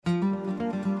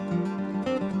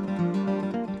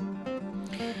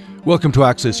Welcome to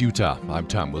Access Utah. I'm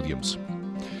Tom Williams.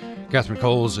 Katharine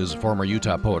Coles is a former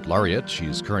Utah Poet Laureate.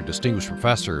 She's current distinguished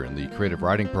professor in the creative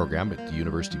writing program at the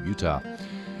University of Utah.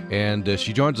 And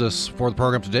she joins us for the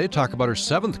program today to talk about her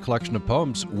seventh collection of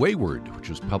poems, Wayward, which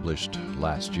was published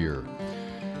last year.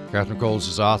 Katharine Coles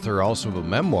is author also of a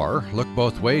memoir, Look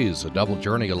Both Ways, a double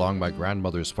journey along my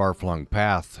grandmother's far-flung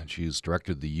path. She's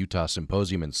directed the Utah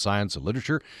Symposium in Science and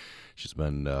Literature. She's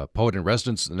been poet in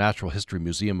residence at the Natural History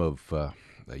Museum of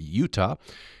Utah,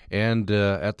 and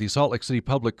at the Salt Lake City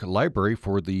Public Library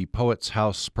for the Poets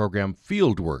House program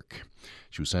Fieldwork.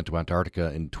 She was sent to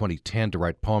Antarctica in 2010 to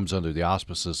write poems under the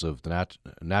auspices of the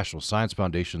National Science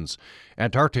Foundation's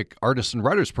Antarctic Artists and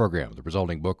Writers program. The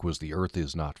resulting book was The Earth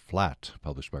Is Not Flat,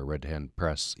 published by Red Hand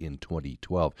Press in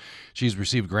 2012. She's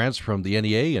received grants from the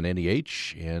NEA and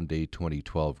NEH and a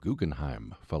 2012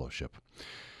 Guggenheim Fellowship.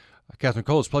 Katharine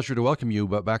Coles, pleasure to welcome you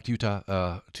back to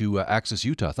Utah, to Access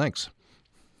Utah. Thanks.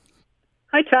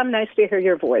 Hi, Tom. Nice to hear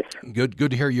your voice. Good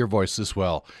to hear your voice as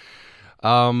well.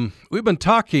 We've been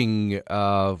talking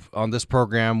on this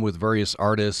program with various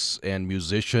artists and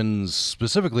musicians,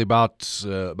 specifically about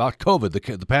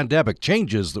COVID, the pandemic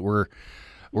changes that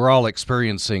we're all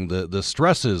experiencing, the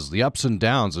stresses, the ups and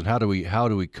downs, and how do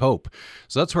we cope?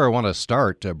 So that's where I want to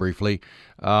start briefly.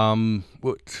 How's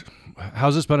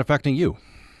this been affecting you?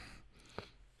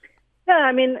 Yeah,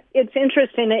 I mean, it's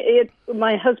interesting.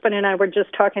 My husband and I were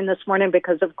just talking this morning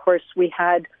because, of course, we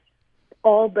had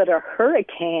all but a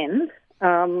hurricane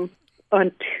on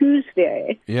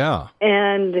Tuesday. Yeah.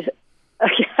 And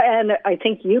I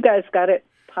think you guys got it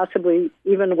possibly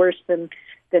even worse than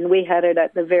we had it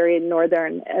at the very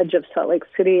northern edge of Salt Lake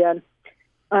City. And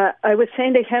I was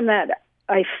saying to him that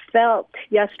I felt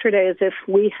yesterday as if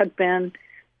we had been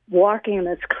walking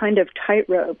this kind of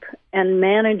tightrope and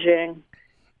managing,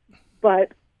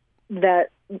 but that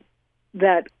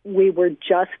we were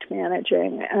just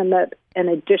managing, and that an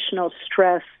additional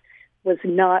stress was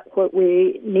not what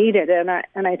we needed. And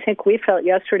I think we felt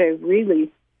yesterday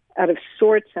really out of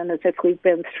sorts, and as if we've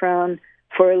been thrown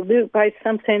for a loop by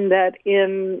something that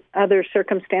in other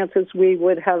circumstances we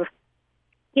would have,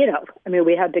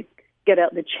 we had to get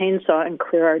out the chainsaw and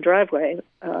clear our driveway,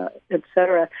 et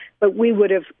cetera. But we would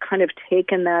have kind of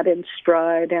taken that in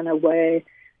stride in a way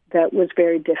that was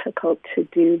very difficult to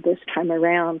do this time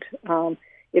around.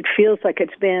 It feels like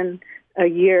it's been a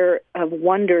year of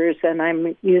wonders, and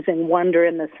I'm using wonder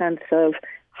in the sense of,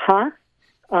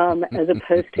 as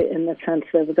opposed to in the sense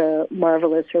of the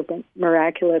marvelous or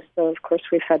miraculous, though of course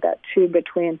we've had that too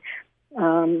between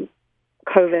COVID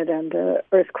and the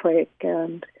earthquake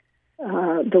and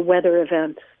the weather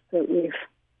events that we've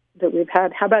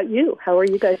had. How about you? How are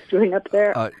you guys doing up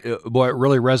there? Boy, it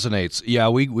really resonates. Yeah,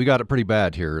 we got it pretty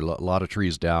bad here. A lot of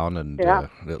trees down and a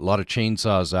lot of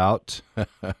chainsaws out.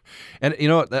 And,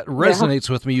 that resonates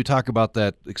with me. You talk about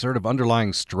that sort of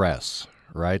underlying stress,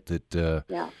 right? That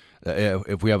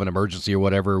if we have an emergency or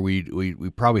whatever, we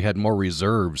probably had more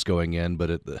reserves going in,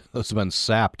 but those have been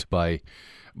sapped by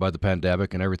the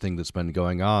pandemic and everything that's been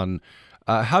going on.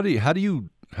 How do you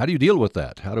deal with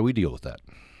that? How do we deal with that?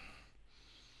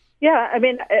 Yeah, I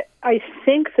mean, I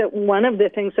think that one of the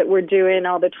things that we're doing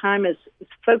all the time is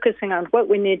focusing on what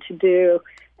we need to do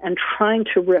and trying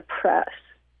to repress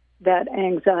that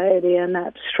anxiety and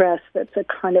that stress that's a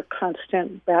kind of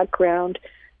constant background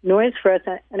noise for us.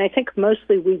 And I think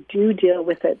mostly we do deal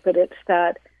with it, but it's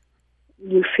that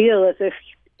you feel as if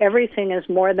everything is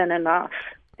more than enough.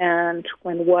 And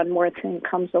when one more thing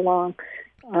comes along,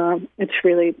 it's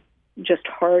really just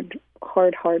hard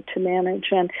to manage.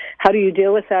 And how do you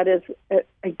deal with that is,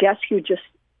 I guess you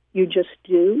just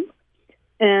do,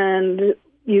 and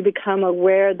you become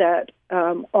aware that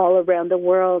all around the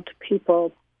world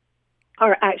people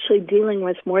are actually dealing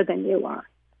with more than you are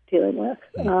dealing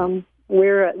with.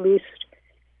 We're at least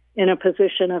in a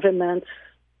position of immense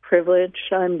privilege.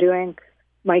 I'm doing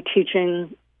my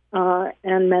teaching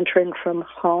and mentoring from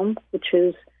home, which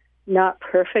is not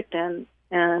perfect, and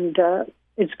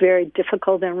it's very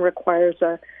difficult and requires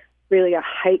a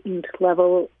heightened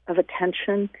level of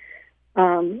attention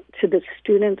to the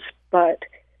students. But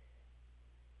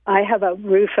I have a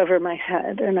roof over my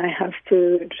head, and I have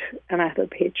food, and I have a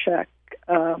paycheck.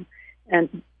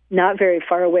 And not very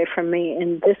far away from me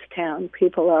in this town,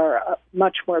 people are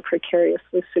much more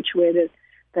precariously situated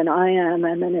than I am.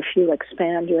 And then if you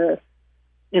expand your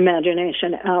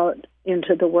imagination out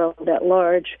into the world at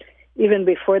large, even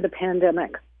before the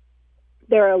pandemic,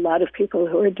 there are a lot of people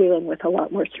who are dealing with a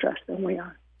lot more stress than we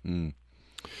are.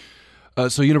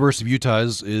 So University of Utah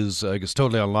is I guess,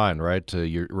 totally online, right?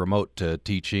 You're remote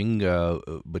teaching,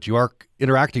 but you are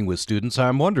interacting with students.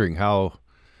 I'm wondering how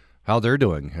how they're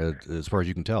doing, as far as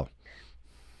you can tell.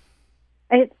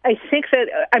 I think that,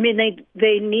 I mean,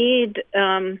 they need,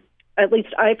 at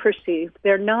least I perceive,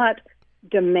 they're not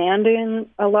demanding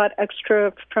a lot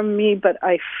extra from me, but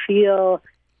I feel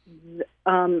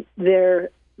their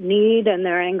need and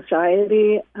their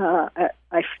anxiety.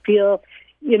 I feel,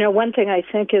 one thing I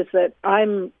think is that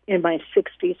I'm in my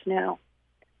 60s now.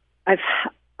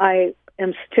 I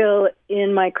am still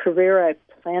in my career. I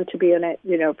plan to be in it,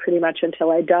 pretty much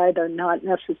until I die, though not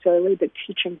necessarily the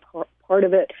teaching part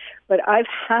of it. But I've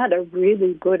had a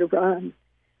really good run.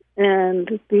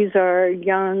 And these are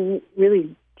young,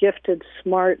 really gifted,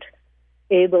 smart,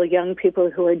 able young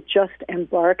people who are just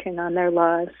embarking on their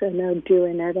lives, and they're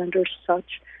doing it under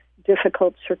such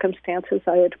difficult circumstances.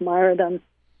 I admire them.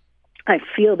 I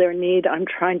feel their need. I'm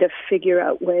trying to figure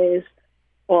out ways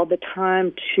all the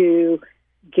time to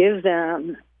give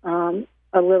them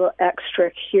a little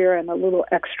extra here and a little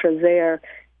extra there,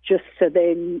 just so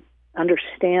they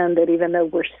understand that even though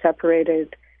we're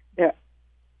separated,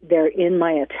 they're in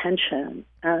my attention,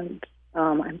 and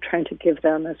I'm trying to give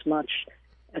them as much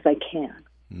as I can.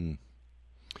 Mm.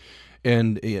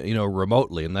 And,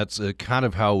 remotely, and that's kind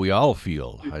of how we all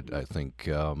feel, I think,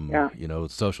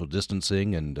 social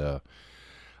distancing, and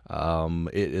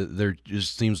there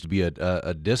just seems to be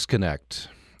a disconnect.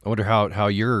 I wonder how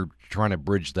you're trying to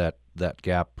bridge that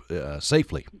gap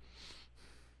safely.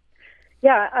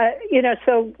 Yeah,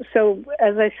 so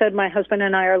as I said, my husband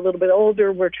and I are a little bit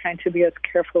older. We're trying to be as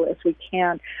careful as we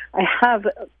can. I have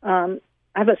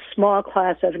a small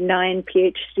class of 9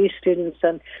 PhD students,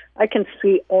 and I can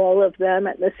see all of them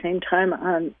at the same time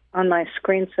on my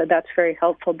screen, so that's very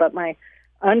helpful. But my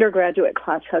undergraduate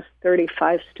class has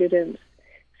 35 students,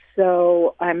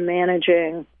 so I'm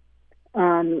managing.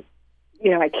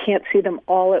 I can't see them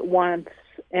all at once,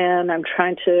 and I'm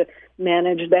trying to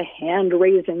manage the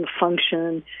hand-raising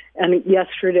function. And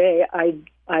yesterday,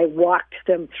 I walked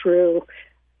them through,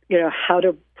 how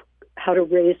to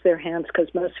raise their hands,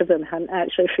 because most of them hadn't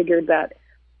actually figured that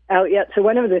out yet. So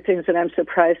one of the things that I'm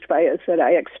surprised by is that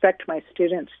I expect my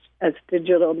students as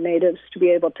digital natives to be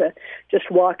able to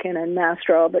just walk in and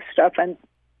master all this stuff, and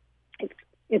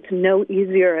it's no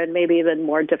easier and maybe even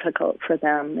more difficult for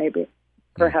them,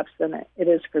 perhaps than it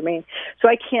is for me. So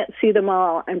I can't see them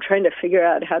all. I'm trying to figure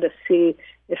out how to see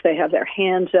if they have their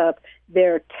hands up.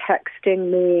 They're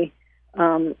texting me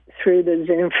through the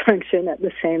Zoom function at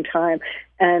the same time.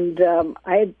 And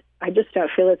I just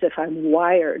don't feel as if I'm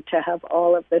wired to have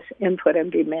all of this input and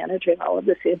be managing all of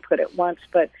this input at once.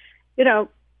 But,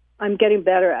 I'm getting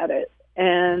better at it.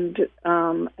 And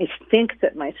I think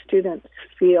that my students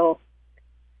feel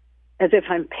as if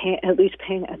I'm at least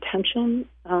paying attention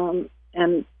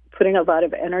and putting a lot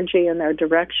of energy in their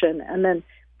direction. And then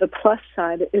the plus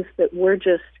side is that we're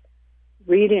just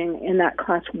reading in that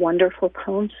class wonderful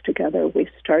poems together. We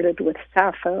started with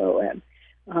Sappho,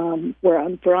 and we're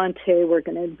on Bronte. We're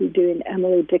going to be doing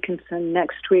Emily Dickinson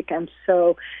next week. And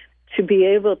so to be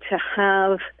able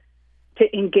to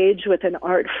engage with an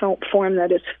art form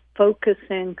that is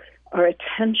focusing our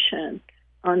attention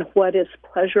on what is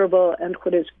pleasurable and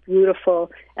what is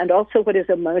beautiful, and also what is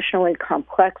emotionally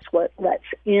complex, what lets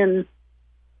in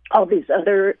all these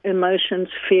other emotions,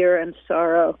 fear and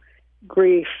sorrow,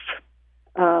 grief,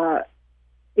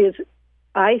 is,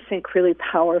 I think, really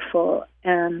powerful,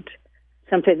 and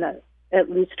something that,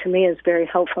 at least to me, is very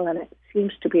helpful, and it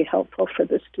seems to be helpful for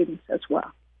the students as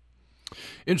well.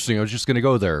 Interesting. I was just going to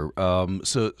go there.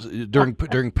 So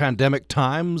during pandemic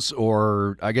times,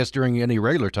 or I guess during any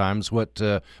regular times, what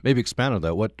maybe expand on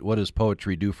that? What does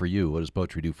poetry do for you? What does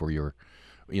poetry do for your,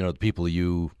 the people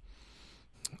you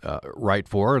write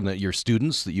for, and that your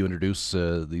students that you introduce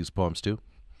these poems to?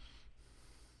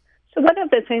 So one of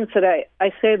the things that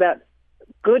I say about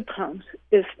good poems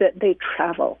is that they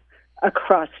travel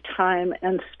across time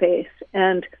and space.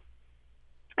 And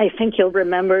I think you'll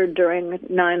remember during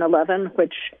 9/11,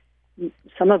 which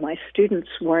some of my students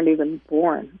weren't even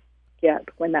born yet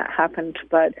when that happened,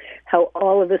 but how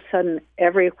all of a sudden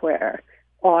everywhere,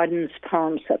 Auden's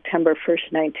poem, September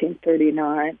 1st,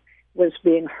 1939, was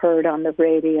being heard on the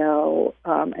radio,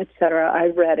 etc. I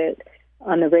read it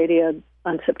on the radio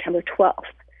on September 12th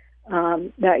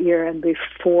that year, and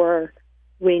before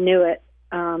we knew it,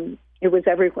 it was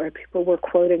everywhere. People were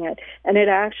quoting it. And it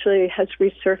actually has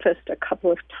resurfaced a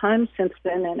couple of times since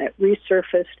then, and it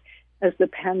resurfaced as the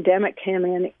pandemic came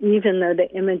in, even though the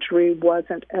imagery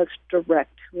wasn't as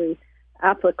directly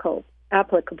applicable.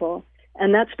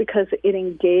 And that's because it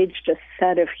engaged a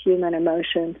set of human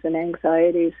emotions and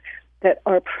anxieties that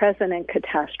are present in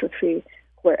catastrophe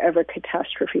wherever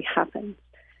catastrophe happens.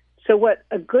 So what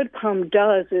a good poem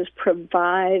does is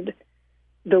provide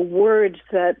the words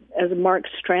that, as Mark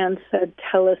Strand said,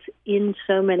 tell us in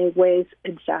so many ways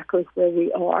exactly where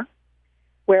we are,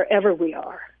 wherever we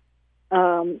are.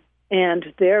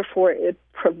 And therefore, it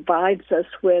provides us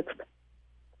with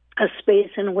a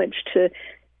space in which to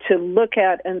look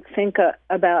at and think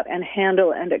about and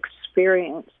handle and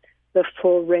experience the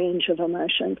full range of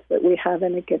emotions that we have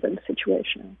in a given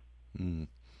situation. Mm.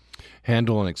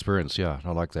 Handle and experience, yeah,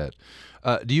 I like that.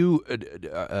 Do you,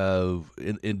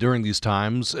 during these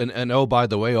times, and oh, by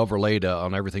the way, overlaid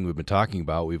on everything we've been talking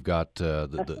about, we've got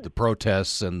the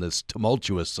protests and this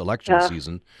tumultuous election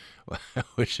season,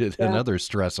 which is another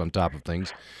stress on top of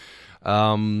things.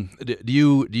 Do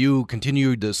you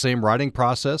continue the same writing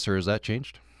process, or has that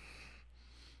changed?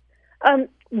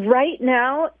 Right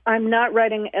now, I'm not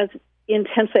writing as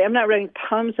intensely. I'm not writing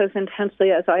poems as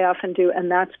intensely as I often do, and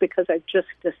that's because I've just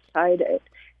decided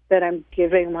that I'm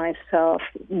giving myself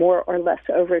more or less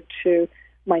over to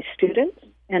my students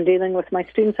and dealing with my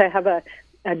students. I have a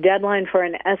deadline for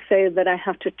an essay that I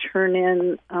have to turn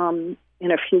in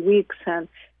a few weeks, and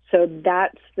so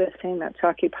that's the thing that's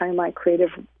occupying my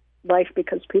creative life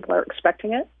because people are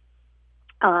expecting it.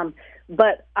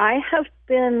 But I have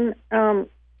been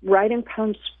writing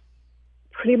poems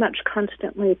pretty much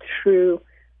constantly through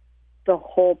the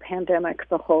whole pandemic,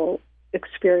 the whole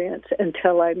experience,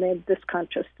 until I made this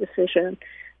conscious decision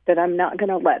that I'm not going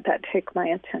to let that take my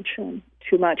attention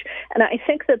too much. And I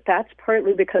think that that's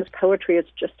partly because poetry is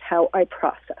just how I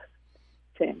process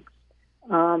things.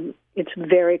 It's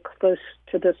very close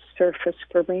to the surface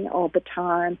for me all the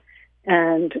time.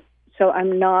 And so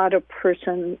I'm not a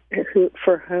person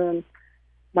for whom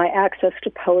my access to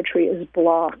poetry is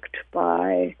blocked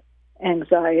by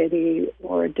anxiety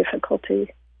or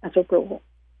difficulty as a rule.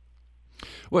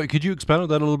 Well, could you expound on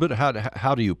that a little bit?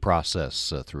 How do you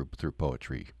process through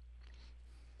poetry?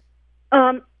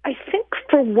 I think,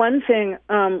 for one thing,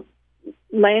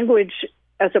 language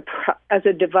as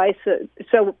a device.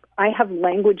 So I have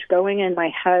language going in my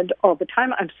head all the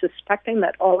time. I'm suspecting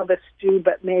that all of us do,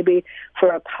 but maybe for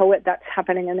a poet that's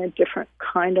happening in a different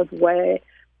kind of way.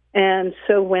 And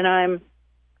so when I'm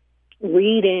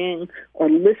reading or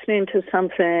listening to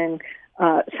something,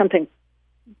 something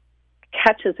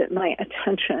catches at my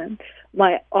attention,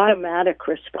 my automatic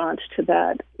response to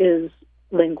that is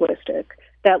linguistic.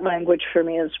 That language for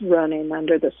me is running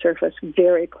under the surface,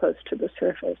 very close to the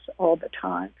surface all the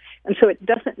time. And so it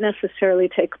doesn't necessarily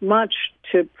take much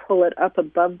to pull it up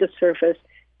above the surface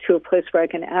to a place where I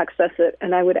can access it.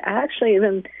 And I would actually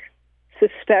even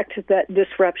suspect that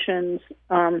disruptions,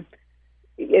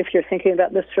 if you're thinking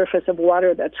about the surface of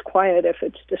water that's quiet, if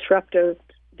it's disrupted,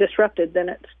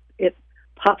 then it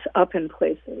pops up in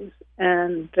places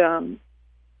and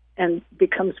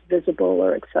becomes visible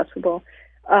or accessible.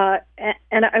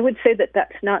 And I would say that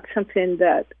that's not something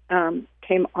that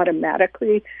came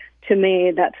automatically to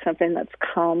me. That's something that's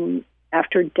come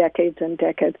after decades and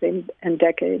decades and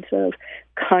decades of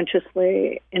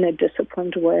consciously, in a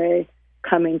disciplined way,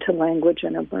 coming to language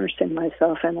and immersing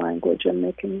myself in language and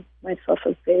making myself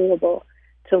available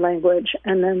to language.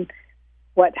 And then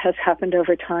what has happened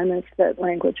over time is that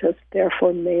language has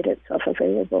therefore made itself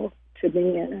available to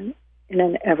me in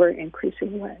an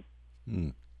ever-increasing way.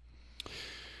 Mm.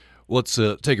 Let's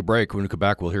take a break. When we come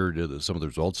back, we'll hear some of the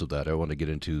results of that. I want to get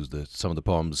into some of the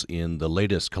poems in the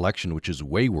latest collection, which is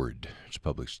Wayward, which was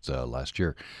published last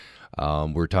year.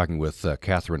 We're talking with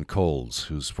Katharine Coles,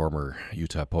 who's former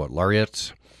Utah Poet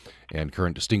Laureate and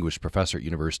current distinguished professor at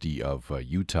University of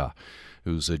Utah,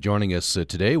 who's joining us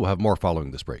today. We'll have more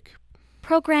following this break.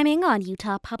 Programming on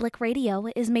Utah Public Radio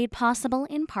is made possible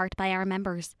in part by our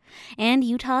members and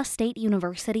Utah State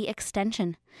University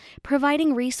Extension,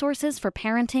 providing resources for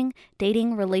parenting,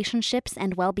 dating, relationships,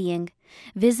 and well-being.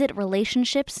 Visit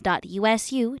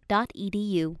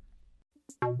relationships.usu.edu.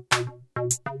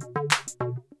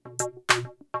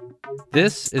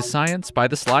 This is Science by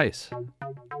the Slice.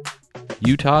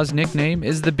 Utah's nickname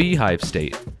is the Beehive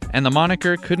State, and the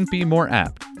moniker couldn't be more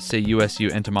apt, say USU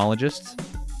entomologists.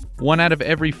 1 out of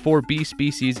every 4 bee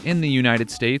species in the United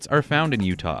States are found in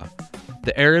Utah.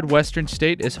 The arid western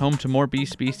state is home to more bee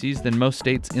species than most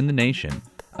states in the nation.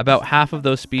 About half of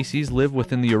those species live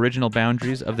within the original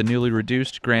boundaries of the newly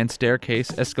reduced Grand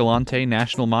Staircase Escalante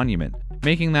National Monument,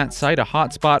 making that site a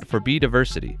hotspot for bee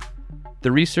diversity.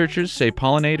 The researchers say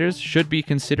pollinators should be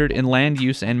considered in land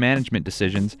use and management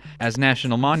decisions as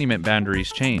national monument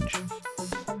boundaries change.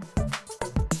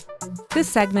 This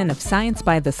segment of Science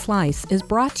by the Slice is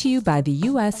brought to you by the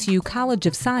USU College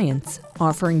of Science,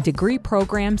 offering degree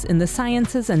programs in the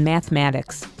sciences and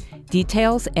mathematics.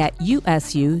 Details at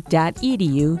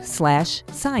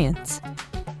usu.edu/science.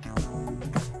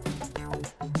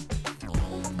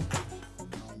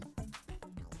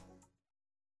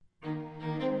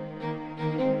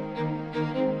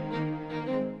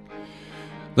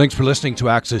 Thanks for listening to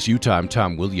Access Utah. I'm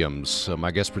Tom Williams.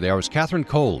 My guest for the hour is Katharine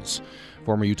Coles,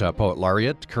 former Utah Poet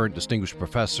Laureate, current distinguished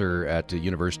professor at the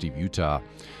University of Utah,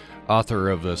 author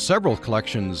of several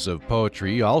collections of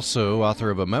poetry, also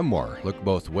author of a memoir, Look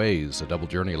Both Ways, a double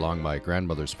journey along my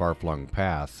grandmother's far-flung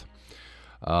path.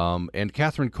 And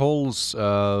Katharine Coles,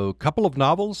 a couple of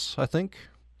novels, I think?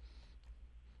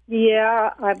 Yeah,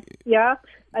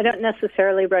 I don't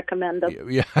necessarily recommend them.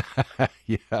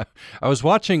 Yeah. I was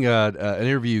watching an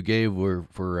interview you gave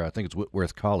for I think it's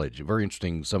Whitworth College. Very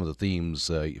interesting, some of the themes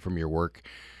from your work.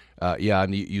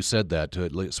 And you said that,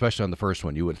 especially on the first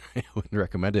one, you wouldn't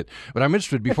recommend it. But I'm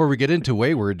interested, before we get into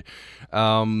Wayward,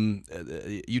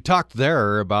 you talked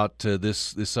there about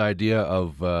this idea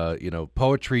of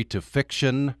poetry to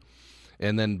fiction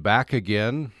and then back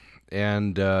again.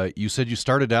 And you said you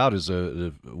started out as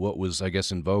what was, I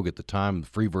guess, in vogue at the time, the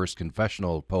free verse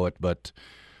confessional poet, but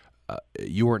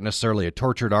you weren't necessarily a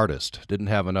tortured artist. Didn't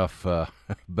have enough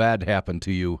bad happen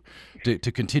to you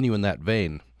to continue in that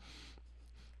vein.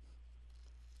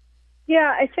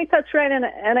 Yeah, I think that's right.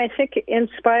 And I think in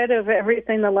spite of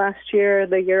everything the last year,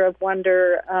 the year of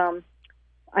wonder,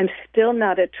 I'm still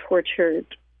not a tortured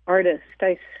artist.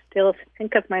 I still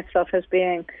think of myself as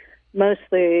being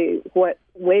mostly what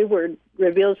Wayward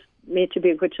reveals me to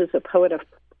be, which is a poet of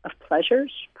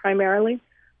pleasures, primarily.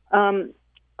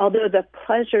 Although the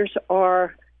pleasures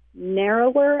are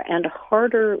narrower and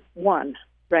harder won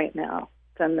right now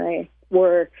than they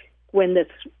were when this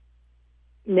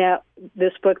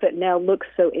book that now looks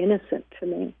so innocent to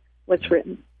me was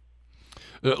written.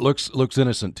 It looks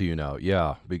innocent to you now,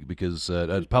 yeah, because it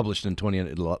was published in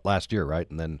last year, right?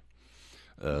 And then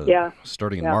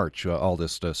starting in March, all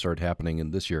this started happening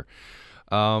in this year.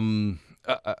 I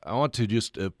want to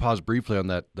just pause briefly on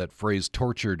that phrase,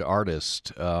 tortured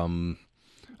artist.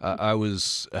 I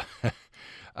was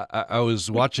I was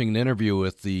watching an interview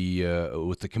with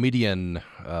the comedian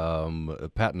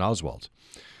Patton Oswalt,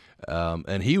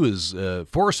 and he was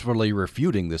forcefully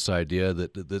refuting this idea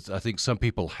that I think some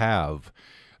people have,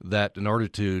 that in order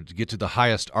to get to the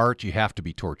highest art, you have to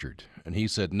be tortured. And he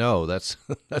said, no, that's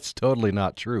totally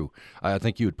not true. I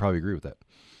think you would probably agree with that.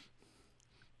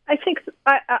 I think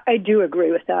I do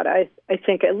agree with that. I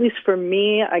think, at least for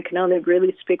me, I can only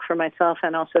really speak for myself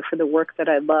and also for the work that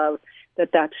I love,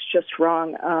 that's just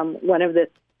wrong. One of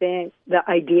the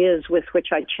ideas with which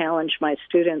I challenge my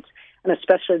students, and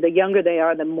especially the younger they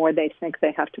are, the more they think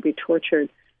they have to be tortured.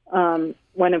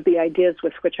 One of the ideas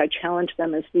with which I challenge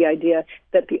them is the idea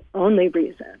that the only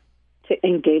reason to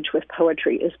engage with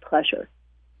poetry is pleasure.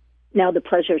 Now, the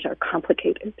pleasures are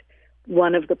complicated.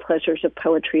 One of the pleasures of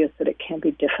poetry is that it can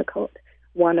be difficult,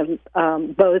 one of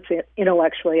both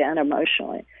intellectually and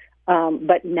emotionally.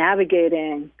 But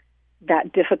navigating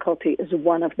that difficulty is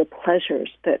one of the pleasures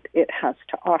that it has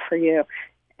to offer you.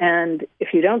 And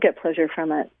if you don't get pleasure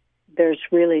from it, there's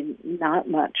really not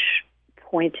much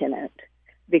point in it,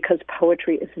 because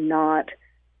poetry is not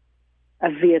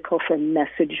a vehicle for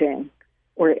messaging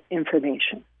or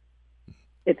information.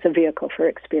 It's a vehicle for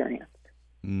experience.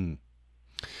 Mm.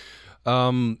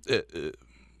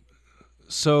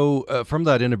 So from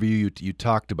that interview, you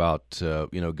talked about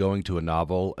going to a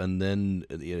novel, and then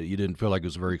you didn't feel like it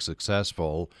was very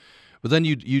successful. But then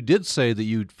you did say that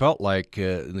you felt like,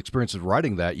 in the experience of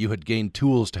writing that, you had gained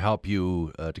tools to help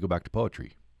you to go back to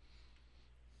poetry.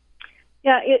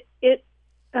 Yeah,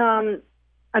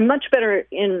 I'm much better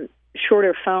in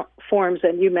shorter forms,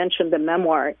 and you mentioned the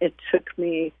memoir. It took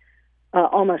me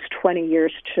almost 20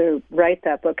 years to write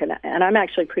that book, and I'm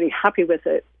actually pretty happy with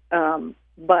it.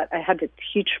 But I had to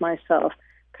teach myself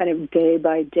kind of day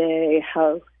by day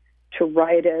how to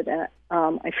write it. And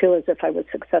I feel as if I was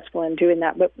successful in doing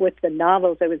that. But with the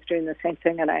novels, I was doing the same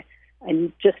thing, and I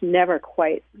just never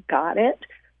quite got it.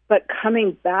 But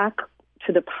coming back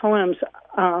to the poems,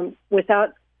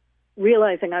 without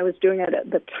realizing I was doing it at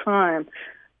the time,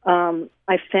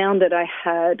 I found that I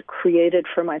had created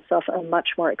for myself a much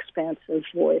more expansive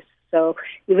voice. So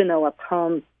even though a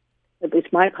poem, at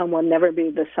least my poem, will never be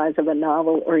the size of a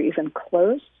novel or even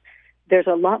close, there's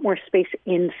a lot more space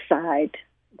inside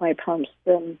my poems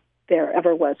than there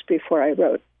ever was before I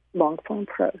wrote long-form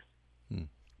prose. Well,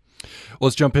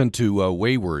 let's jump into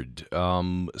Wayward.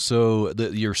 So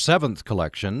your seventh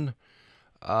collection,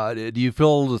 do you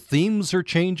feel the themes are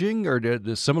changing, or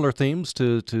similar themes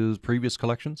to previous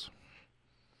collections?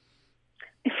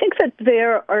 I think that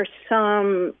there are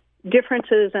some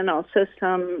differences and also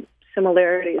some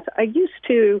similarities. I used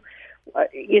to,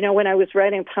 when I was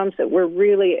writing poems that were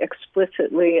really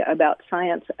explicitly about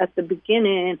science, at the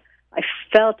beginning, I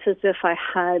felt as if I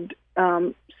had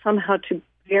somehow to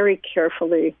very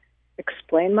carefully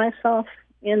explain myself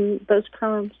in those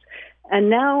poems. And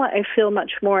now I feel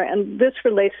much more, and this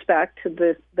relates back to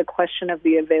the question of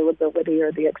the availability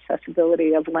or the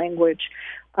accessibility of language.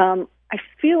 I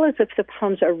feel as if the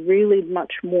poems are really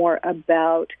much more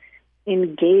about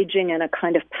engaging in a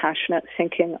kind of passionate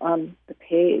thinking on the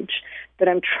page that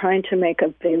I'm trying to make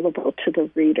available to the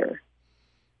reader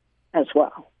as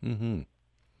well. Mm-hmm.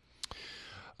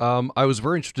 I was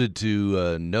very interested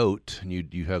to note,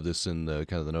 and you have this in the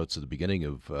kind of the notes at the beginning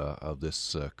of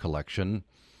this collection,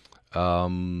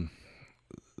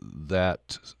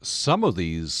 that some of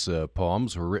these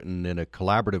poems were written in a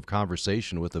collaborative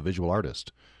conversation with a visual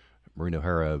artist. Maureen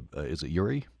O'Hara, is it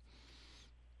Yuri?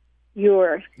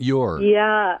 Your.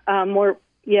 Yeah,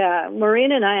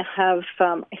 Maureen and I have,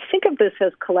 I think of this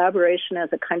as collaboration as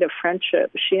a kind of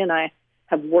friendship. She and I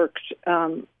have worked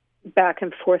back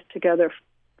and forth together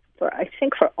for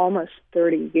almost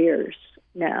 30 years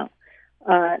now,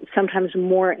 sometimes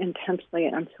more intensely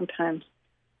and sometimes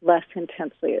less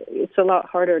intensely. It's a lot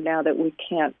harder now that we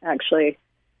can't actually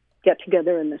get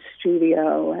together in the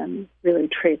studio and really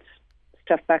trade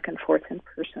stuff back and forth in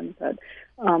person. But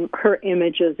her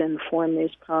images inform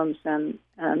these poems, and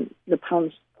the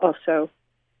poems also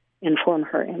inform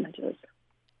her images.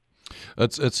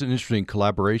 That's an interesting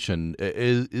collaboration.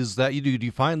 Is that do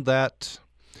you find that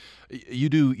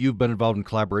you've been involved in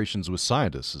collaborations with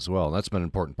scientists as well, and that's been an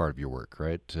important part of your work,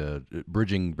 right?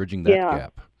 Bridging that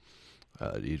gap.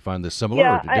 Do you find this similar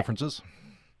or differences?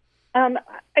 I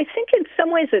think in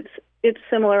some ways it's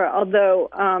similar, although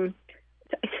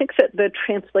I think that the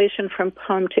translation from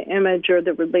poem to image, or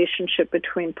the relationship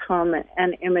between poem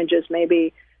and image, is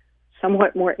maybe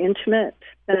somewhat more intimate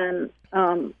than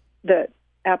the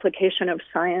application of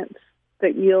science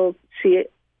that you'll see,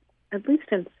 at least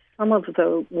in some of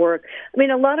the work. I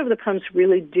mean, a lot of the poems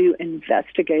really do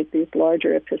investigate these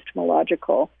larger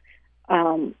epistemological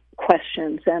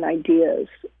questions and ideas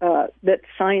that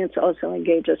science also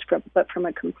engages from, but from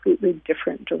a completely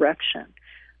different direction.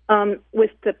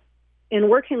 In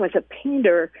working with a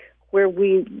painter, where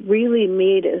we really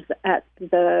meet is at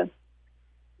the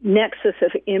nexus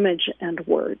of image and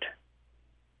word,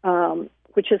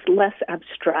 which is less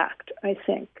abstract, I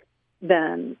think,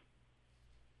 than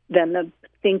the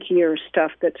thinkier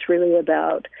stuff that's really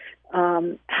about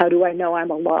how do I know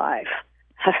I'm alive?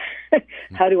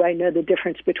 How do I know the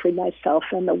difference between myself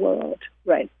and the world?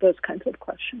 Right, those kinds of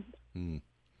questions. Mm.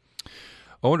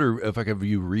 I wonder if I could have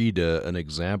you read an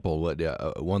example.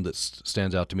 One that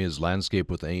stands out to me is Landscape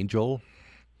with Angel.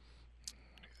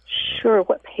 Sure.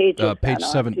 What page is page that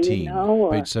 17. Do you know,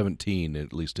 page 17,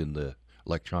 at least in the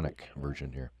electronic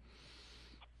version here.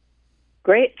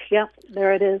 Great. Yeah,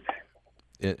 there it is.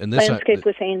 And this, Landscape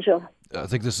with Angel. I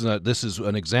think this is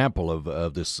an example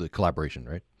of this collaboration,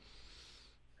 right?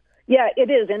 Yeah,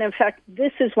 it is. And in fact,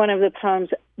 this is one of the poems.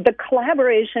 The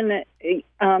collaboration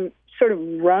sort of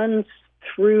runs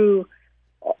through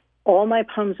all my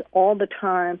poems all the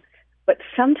time, but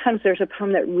sometimes there's a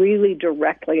poem that really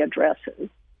directly addresses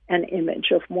an image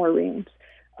of Maureen's.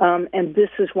 And this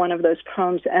is one of those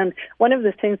poems. And one of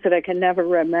the things that I can never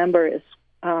remember is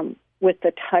with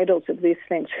the titles of these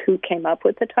things, who came up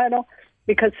with the title,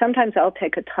 because sometimes I'll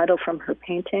take a title from her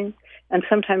painting, and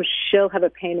sometimes she'll have a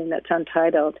painting that's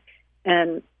untitled,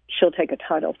 and she'll take a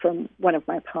title from one of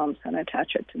my poems and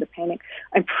attach it to the painting.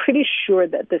 I'm pretty sure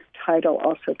that this title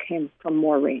also came from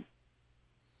Maureen.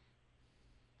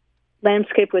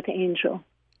 Landscape with Angel.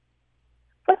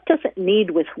 What does it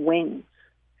need with wings?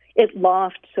 It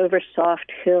lofts over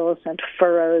soft hills and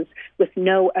furrows with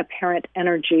no apparent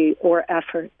energy or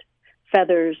effort,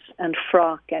 feathers and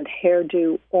frock and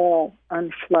hairdo all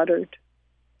unfluttered.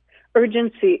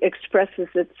 Urgency expresses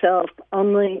itself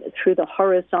only through the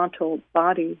horizontal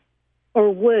body, or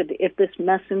would if this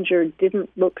messenger didn't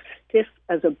look stiff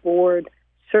as a board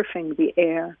surfing the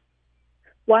air.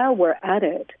 While we're at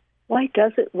it, why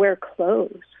does it wear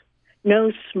clothes?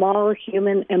 No small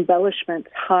human embellishments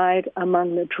hide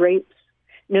among the drapes.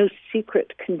 No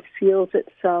secret conceals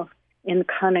itself in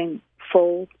cunning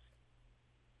folds.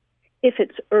 If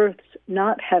it's earth's,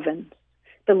 not heaven's,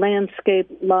 the landscape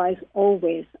lies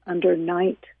always under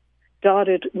night,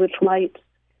 dotted with lights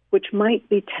which might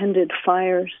be tended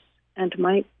fires and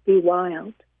might be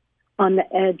wild, on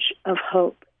the edge of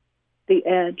hope, the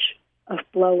edge of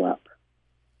blow-up.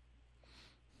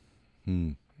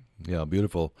 Yeah,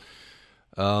 beautiful.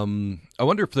 I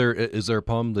wonder if is there a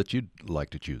poem that you'd like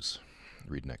to choose?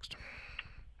 Read next.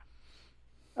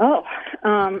 Oh,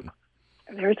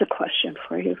 there's a question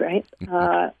for you, right?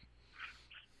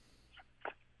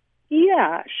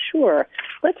 Yeah, sure.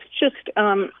 Let's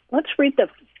read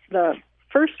the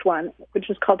first one, which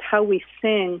is called How We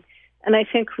Sing. And I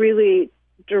think really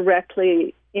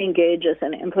directly engages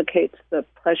and implicates the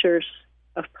pleasures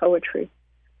of poetry.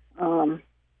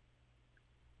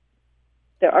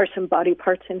 There are some body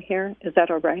parts in here. Is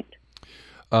that all right?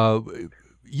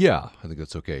 Yeah, I think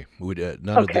that's okay.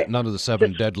 None of the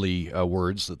seven deadly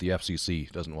words that the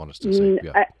FCC doesn't want us to say.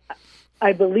 Yeah.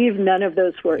 I believe none of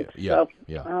those words. Yeah.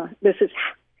 This is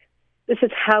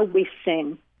how we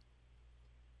sing.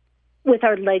 With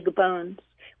our leg bones,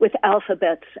 with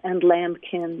alphabets and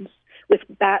lambkins, with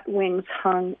bat wings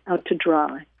hung out to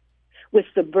dry, with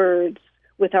the birds,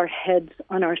 with our heads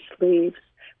on our sleeves,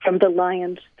 from the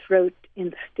lion's throat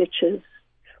in stitches,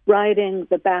 riding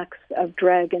the backs of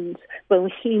dragons,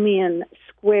 bohemian,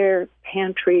 square,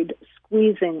 pantried,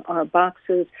 squeezing our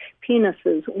boxes,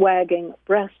 penises wagging,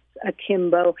 breasts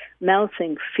akimbo,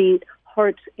 mouthing feet,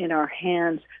 hearts in our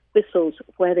hands, whistles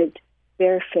wetted,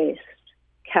 barefaced,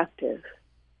 captive,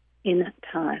 in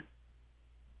time.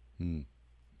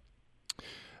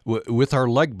 With our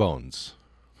leg bones.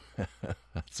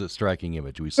 That's a striking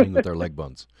image. We sing with our leg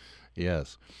bones.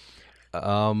 Yes.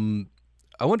 I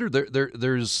wonder,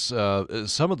 there's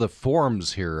some of the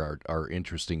forms here are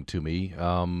interesting to me.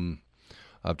 I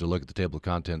have to look at the table of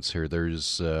contents here.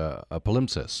 There's a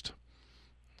palimpsest.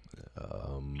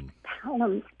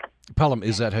 Palm,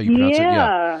 is that how you pronounce it?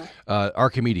 Yeah.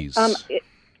 Archimedes.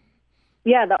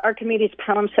 The Archimedes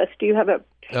palimpsest. Do you have a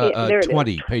there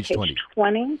 20, it is. Page 20.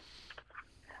 20.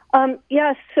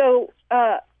 So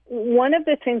one of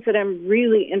the things that I'm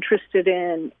really interested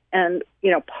in, and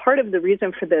part of the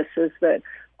reason for this is that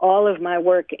all of my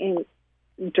work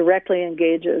directly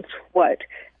engages what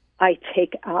I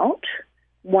take out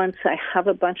once I have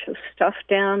a bunch of stuff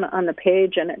down on the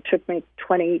page, and it took me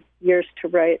 20 years to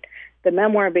write the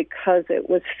memoir because it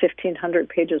was 1,500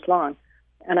 pages long.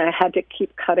 And I had to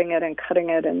keep cutting it,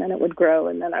 and then it would grow,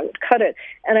 and then I would cut it.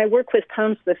 And I work with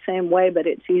poems the same way, but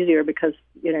it's easier because,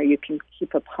 you can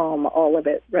keep a poem, all of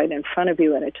it, right in front of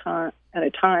you at a time.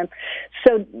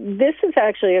 So this is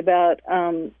actually about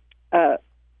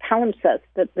palimpsest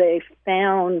that they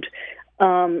found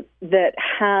that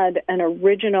had an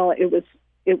original. It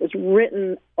was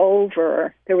written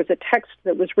over. There was a text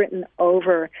that was written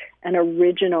over an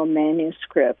original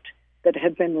manuscript that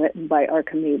had been written by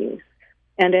Archimedes.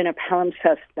 And in a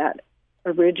palimpsest, that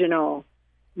original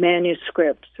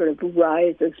manuscript sort of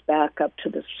rises back up to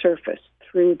the surface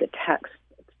through the text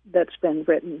that's been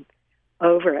written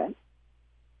over it,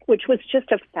 which was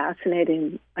just a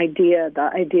fascinating idea,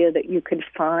 the idea that you could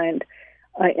find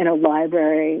in a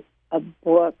library a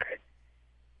book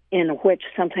in which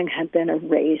something had been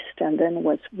erased and then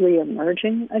was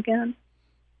reemerging again.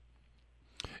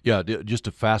 Yeah, just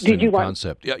a fascinating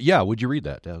concept. Yeah, would you read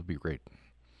that? That would be great.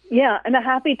 Yeah, I'm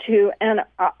happy to, and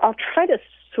I'll try to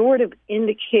sort of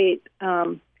indicate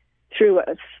through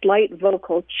a slight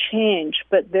vocal change,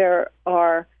 but there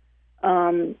are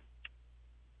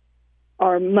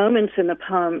moments in the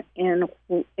poem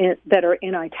that are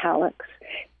in italics,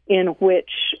 in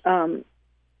which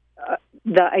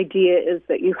the idea is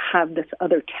that you have this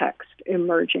other text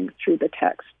emerging through the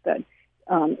text that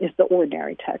is the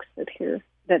ordinary text that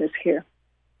is here.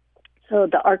 So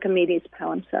the Archimedes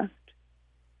palimpsest.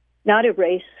 Not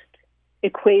erased,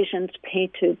 equations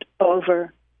painted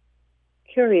over,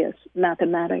 curious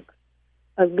mathematics,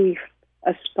 a leaf,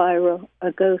 a spiral,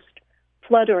 a ghost,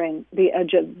 fluttering the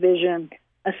edge of vision,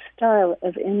 a style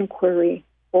of inquiry,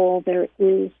 all there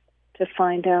is to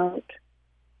find out.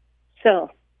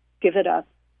 So, give it up.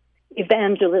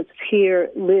 Evangelists here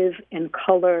live in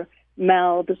color,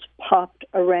 mouths popped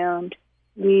around,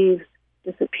 leaves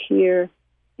disappear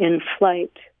in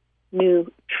flight,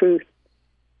 new truth.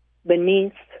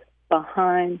 Beneath,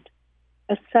 behind,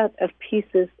 a set of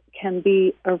pieces can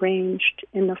be arranged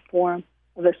in the form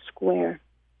of a square.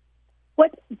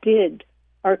 What did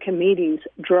Archimedes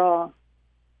draw?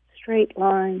 Straight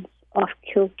lines,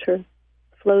 off-kilter,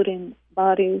 floating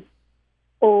bodies,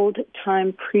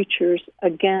 old-time preachers,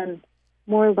 again,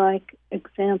 more like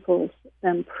examples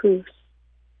than proofs,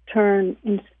 turn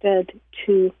instead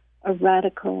to a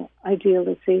radical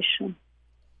idealization.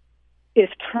 If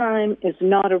time is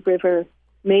not a river,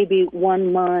 maybe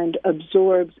one mind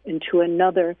absorbs into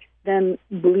another, then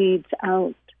bleeds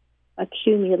out,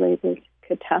 accumulated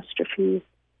catastrophes.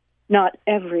 Not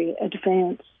every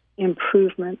advance,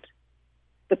 improvement.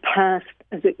 The past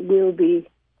as it will be,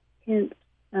 hints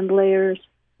and layers,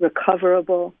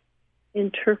 recoverable,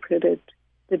 interpreted,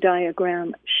 the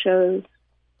diagram shows,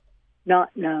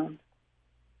 not known.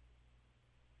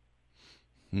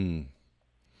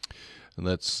 And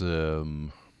that's the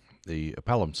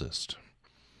palimpsest.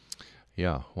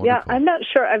 Yeah, wonderful. Yeah, I'm not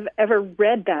sure I've ever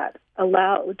read that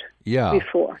aloud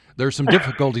before. There's some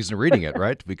difficulties in reading it,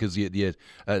 right? Because to get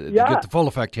the full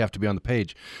effect, you have to be on the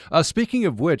page. Speaking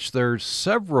of which, there's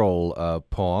several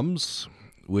poems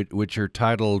which are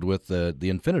titled with the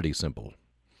infinity symbol.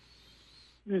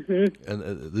 Mm-hmm. And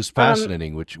this is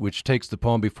fascinating, which takes the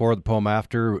poem before, the poem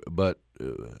after, but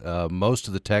most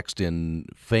of the text in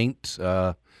faint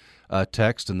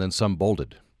text and then some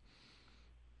bolded.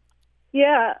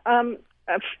 Yeah,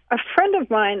 a friend of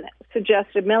mine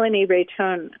suggested, Melanie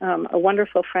Raytone, a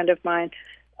wonderful friend of mine,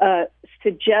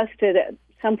 suggested at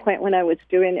some point when I was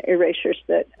doing erasures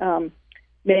that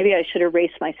maybe I should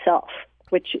erase myself,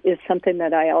 which is something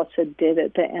that I also did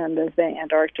at the end of the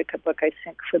Antarctica book, I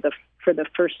think, for the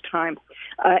first time.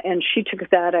 And she took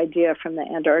that idea from the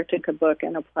Antarctica book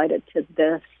and applied it to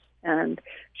this. And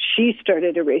she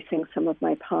started erasing some of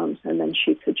my poems, and then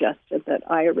she suggested that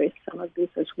I erase some of these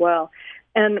as well.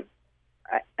 And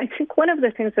I think one of the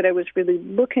things that I was really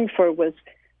looking for was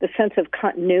the sense of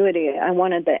continuity. I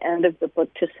wanted the end of the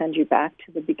book to send you back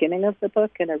to the beginning of the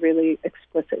book in a really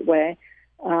explicit way,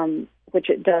 which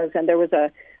it does. And there was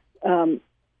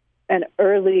an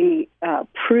early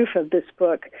proof of this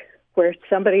book where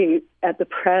somebody at the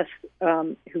press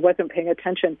who wasn't paying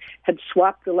attention had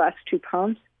swapped the last two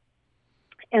poems.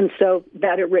 And so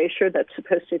that erasure that's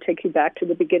supposed to take you back to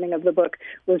the beginning of the book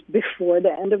was before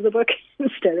the end of the book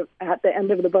instead of at the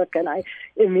end of the book. And I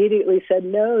immediately said,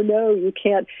 no, you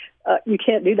can't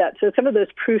do that. So some of those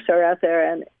proofs are out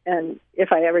there, and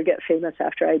if I ever get famous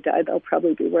after I die, they'll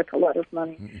probably be worth a lot of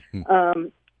money.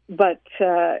 But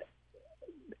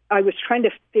I was trying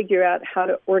to figure out how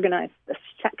to organize the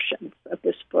sections of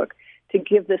this book to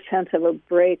give the sense of a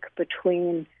break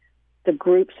between the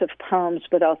groups of poems,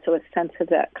 but also a sense of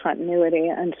that continuity.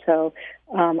 And so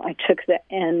I took the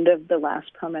end of the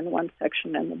last poem in one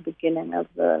section and the beginning of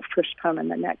the first poem in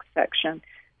the next section,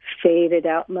 faded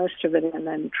out most of it, and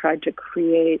then tried to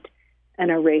create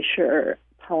an erasure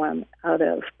poem out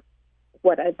of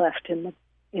what I left in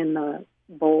the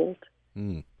bold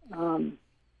in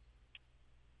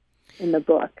the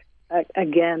book.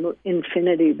 Again,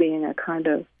 infinity being a kind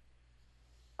of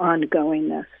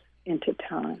ongoingness into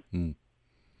time. I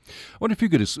wonder if you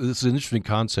could, this is an interesting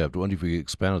concept, I wonder if you could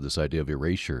expand on this idea of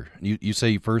erasure. You say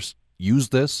you first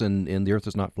used this in The Earth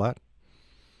is Not Flat?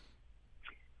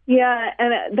 Yeah,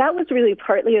 and that was really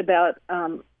partly about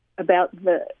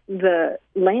the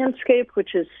landscape,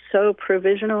 which is so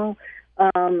provisional,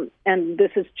 and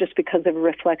this is just because of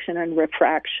reflection and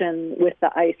refraction with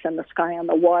the ice and the sky and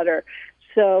the water,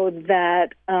 so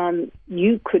that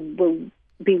you could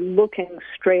be looking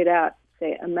straight at,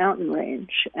 say, a mountain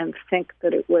range and think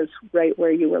that it was right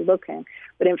where you were looking.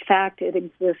 But in fact, it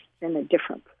exists in a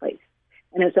different place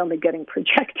and is only getting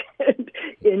projected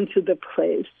into the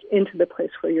place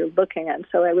where you're looking. And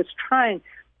so I was trying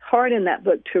hard in that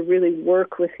book to really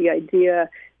work with the idea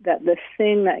that the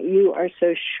thing that you are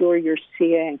so sure you're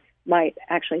seeing might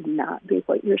actually not be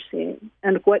what you're seeing,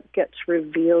 and what gets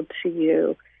revealed to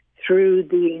you through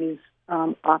these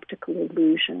optical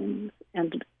illusions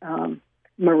and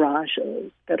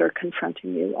mirages that are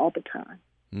confronting you all the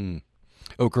time.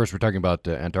 Oh, of course, we're talking about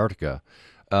Antarctica.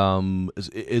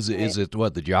 Is it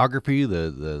what, the geography,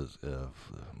 the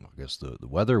I guess the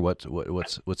weather?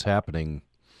 What's happening?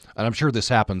 And I'm sure this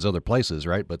happens other places,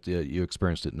 right? But you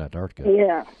experienced it in Antarctica.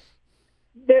 Yeah,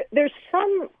 there's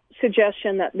some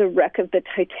suggestion that the wreck of the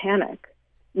Titanic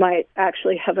might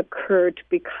actually have occurred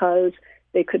because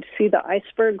they could see the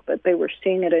iceberg, but they were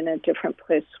seeing it in a different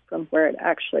place from where it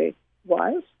actually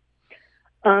was.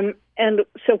 And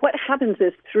so what happens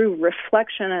is through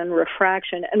reflection and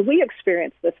refraction, and we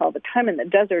experience this all the time in the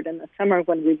desert in the summer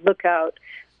when we look out,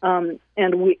 and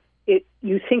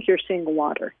you think you're seeing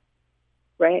water,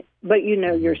 right? But you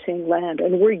know you're seeing land,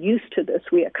 and we're used to this.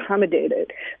 We accommodate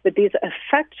it. But these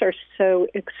effects are so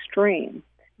extreme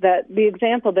that the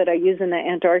example that I use in the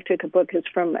Antarctica book is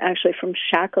from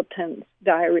Shackleton's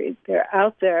diary. They're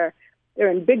out there.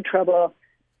 They're in big trouble.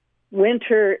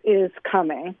 Winter is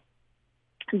coming.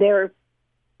 They're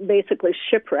basically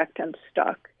shipwrecked and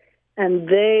stuck. And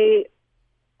they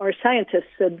are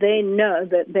scientists, so they know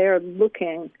that they're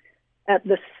looking at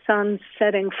the sun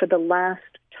setting for the last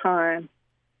time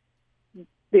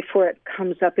before it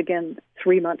comes up again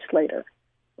 3 months later,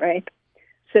 right?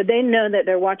 So they know that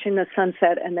they're watching the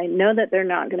sunset, and they know that they're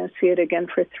not going to see it again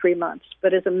for 3 months.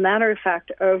 But as a matter of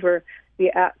fact, over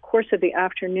the course of the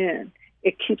afternoon,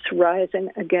 it keeps rising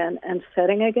again and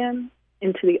setting again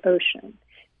into the ocean.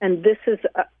 And this is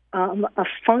a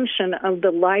function of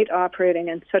the light operating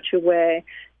in such a way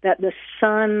that the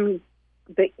sun,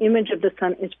 the image of the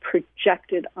sun, is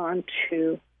projected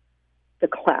onto the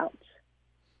clouds.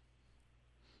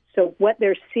 So what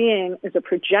they're seeing is a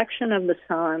projection of the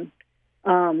sun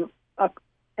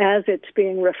as it's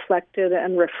being reflected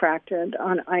and refracted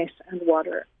on ice and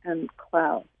water and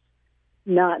clouds,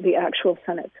 not the actual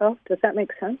sun itself. Does that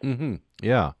make sense? Mm-hmm.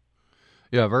 Yeah.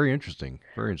 Yeah, very interesting.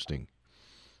 Very interesting.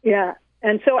 Yeah.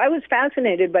 And so I was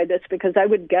fascinated by this because I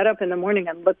would get up in the morning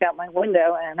and look out my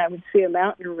window and I would see a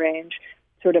mountain range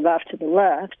sort of off to the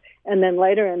left. And then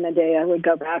later in the day, I would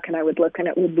go back and I would look and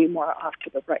it would be more off to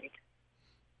the right.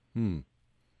 And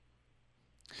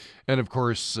of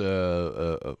course,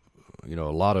 a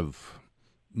lot of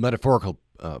metaphorical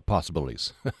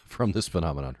possibilities from this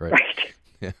phenomenon, right?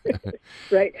 Right.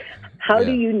 Right. How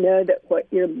do you know that what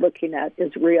you're looking at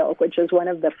is real, which is one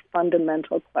of the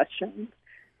fundamental questions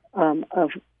of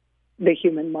the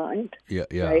human mind? Yeah.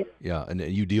 Right? Yeah. And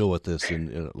you deal with this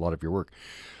in a lot of your work.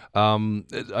 I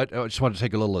just want to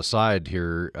take a little aside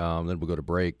here, then we'll go to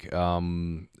break.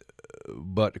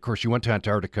 But, of course, you went to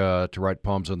Antarctica to write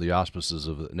poems on the auspices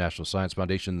of the National Science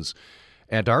Foundation's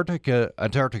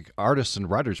Antarctic Artists and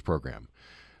Writers Program.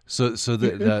 So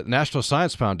the National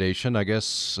Science Foundation, I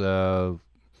guess, thought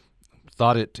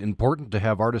it important to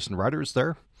have artists and writers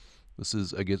there. This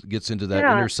is, I guess, gets into that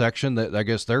intersection that I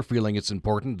guess they're feeling it's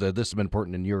important. That this has been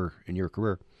important in your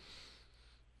career.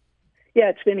 Yeah,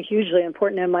 it's been hugely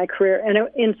important in my career. And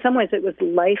in some ways, it was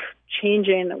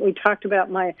life-changing. We talked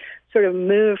about my sort of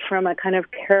move from a kind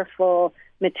of careful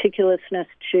meticulousness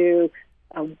to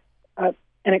an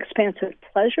expansive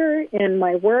pleasure in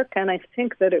my work. And I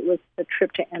think that it was the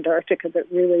trip to Antarctica that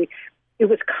really, it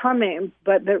was coming,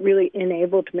 but that really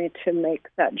enabled me to make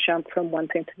that jump from one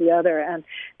thing to the other. And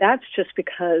that's just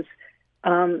because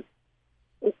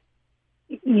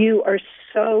you are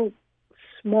so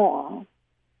small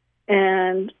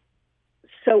and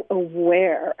so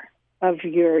aware of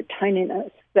your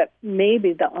tininess that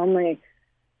maybe the only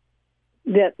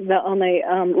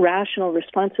rational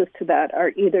responses to that are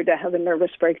either to have a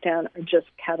nervous breakdown or just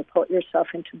catapult yourself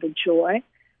into the joy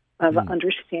of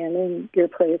understanding your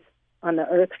place on the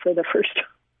earth for the first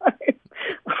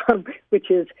time,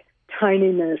 which is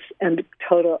tininess and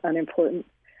total unimportance.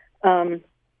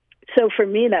 So for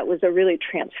me, that was a really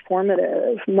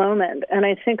transformative moment. And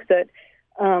I think that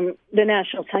the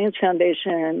National Science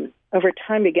Foundation over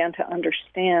time began to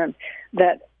understand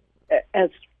that as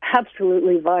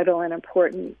absolutely vital and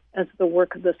important as the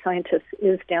work of the scientists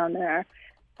is down there,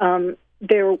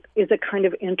 there is a kind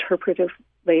of interpretive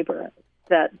labor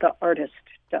that the artist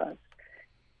does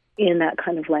in that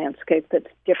kind of landscape that's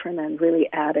different and really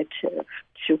additive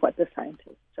to what the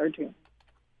scientists are doing.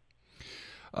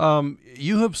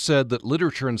 You have said that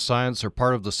literature and science are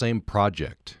part of the same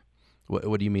project.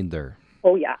 What do you mean there?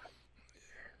 Oh, yeah.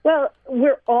 Well,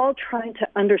 we're all trying to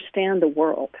understand the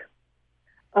world.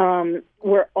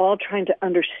 We're all trying to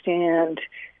understand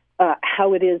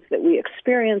how it is that we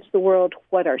experience the world,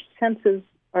 what our senses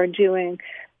are doing.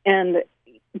 And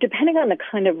depending on the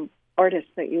kind of artist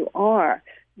that you are,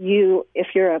 if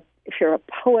you're a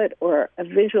poet or a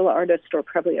visual artist or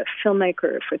probably a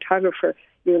filmmaker or photographer,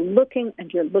 you're looking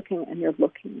and you're looking and you're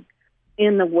looking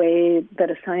in the way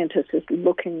that a scientist is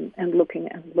looking and looking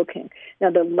and looking. Now,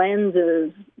 the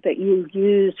lenses that you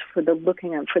use for the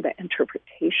looking and for the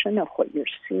interpretation of what you're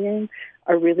seeing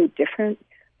are really different.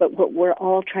 But what we're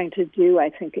all trying to do, I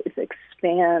think, is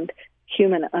expand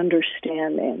human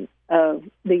understanding of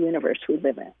the universe we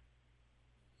live in.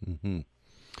 Mm-hmm.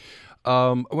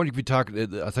 I wonder if you talk,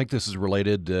 I think this is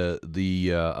related,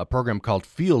 a program called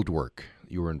Fieldwork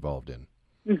you were involved in.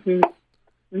 Mm-hmm.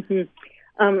 Mm-hmm.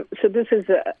 So this is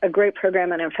a great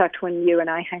program, and in fact, when you and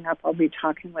I hang up, I'll be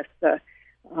talking with the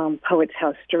Poets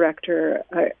House director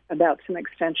about some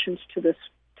extensions to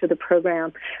the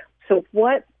program. So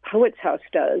what Poets House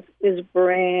does is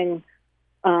bring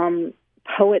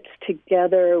poets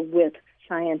together with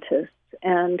scientists,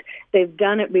 and they've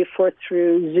done it before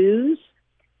through zoos,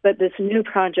 but this new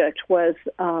project was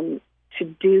to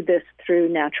do this through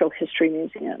natural history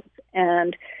museums.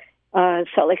 And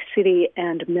Salt Lake City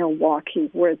and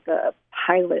Milwaukee were the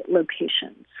pilot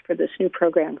locations for this new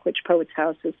program, which Poets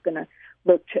House is going to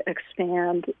look to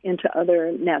expand into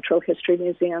other natural history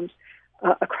museums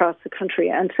across the country.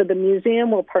 And so the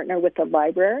museum will partner with the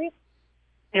library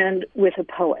and with a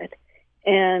poet.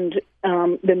 And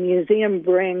the museum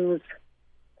brings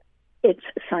its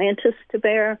scientists to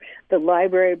bear. The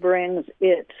library brings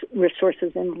its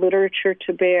resources in literature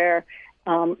to bear.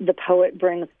 The poet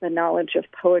brings the knowledge of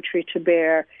poetry to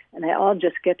bear, and they all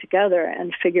just get together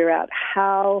and figure out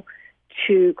how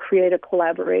to create a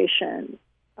collaboration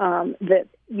that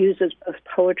uses both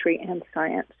poetry and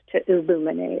science to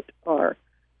illuminate our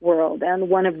world. And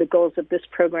one of the goals of this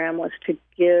program was to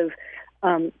give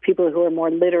people who are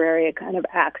more literary kind of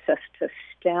access to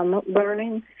STEM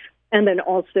learning, and then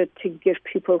also to give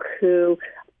people who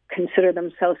consider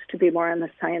themselves to be more on the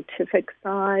scientific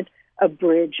side a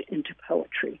bridge into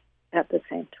poetry at the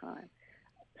same time.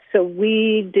 So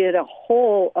we did a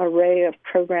whole array of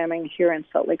programming here in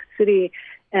Salt Lake City,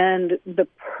 and the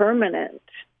permanent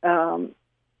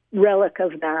relic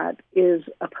of that is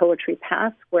a poetry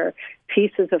path where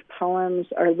pieces of poems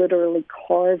are literally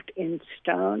carved in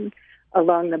stone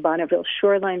along the Bonneville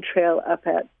Shoreline Trail up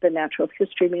at the Natural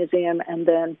History Museum, and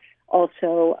then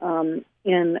also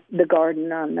in the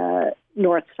garden on the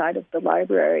north side of the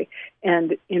library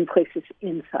and in places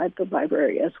inside the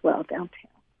library as well downtown.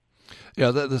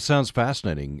 Yeah, that sounds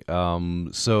fascinating.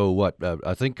 So what,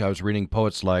 I think I was reading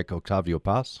poets like Octavio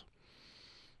Paz?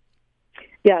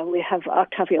 Yeah, we have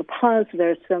Octavio Paz.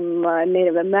 There's some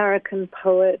Native American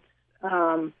poets.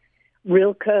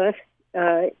 Rilke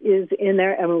is in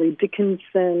there. Emily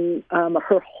Dickinson.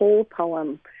 Her whole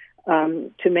poem,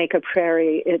 To Make a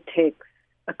Prairie, It Takes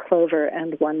a Clover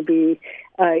and One Bee,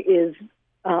 is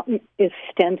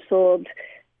stenciled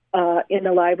in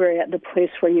the library at the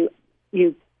place where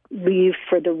you leave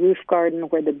for the roof garden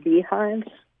where the beehives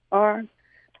are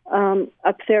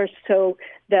up there. So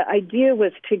the idea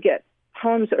was to get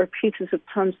poems or pieces of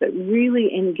poems that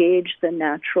really engage the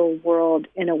natural world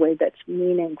in a way that's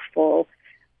meaningful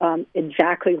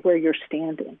exactly where you're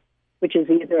standing, which is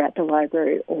either at the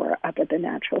library or up at the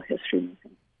Natural History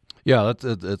Museum. Yeah,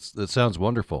 that sounds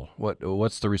wonderful.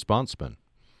 What's the response been?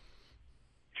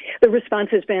 The response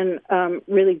has been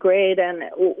really great, and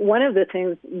one of the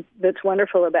things that's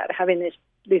wonderful about having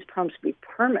these poems be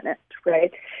permanent,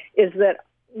 right, is that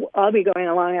I'll be going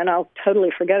along and I'll totally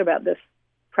forget about this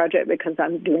project because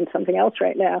I'm doing something else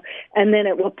right now, and then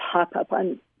it will pop up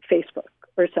on Facebook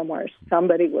or somewhere.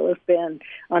 Somebody will have been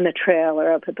on the trail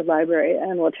or up at the library,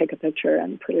 and we'll take a picture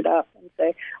and put it up and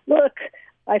say, look,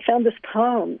 I found this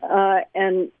poem.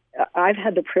 And I've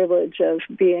had the privilege of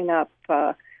being up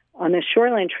on the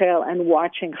Shoreline Trail and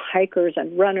watching hikers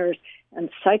and runners and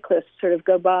cyclists sort of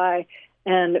go by,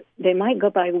 and they might go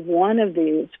by one of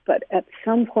these, but at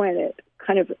some point it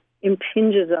kind of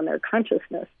impinges on their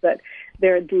consciousness that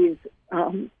there are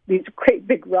these great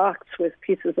big rocks with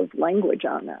pieces of language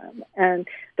on them, and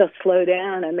they'll slow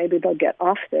down and maybe they'll get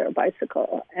off their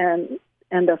bicycle and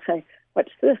they'll say,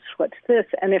 what's this? What's this?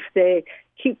 And if they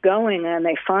keep going and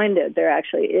they find it, there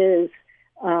actually is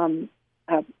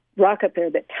a rock up there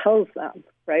that tells them,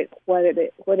 right, what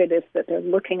it is that they're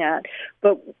looking at.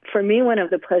 But for me, one of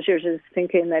the pleasures is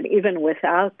thinking that even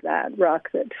without that rock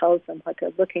that tells them what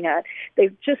they're looking at,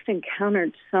 they've just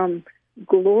encountered some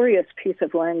glorious piece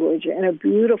of language in a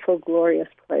beautiful, glorious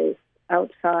place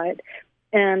outside.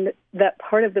 And that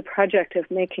part of the project of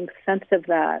making sense of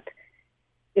that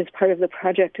is part of the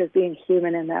project of being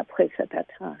human in that place at that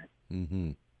time.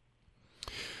 Mm-hmm.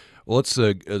 Well, let's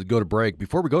go to break.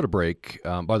 Before we go to break,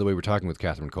 by the way, we're talking with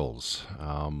Katharine Coles,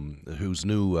 whose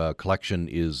new collection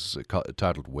is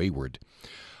titled Wayward.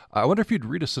 I wonder if you'd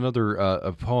read us another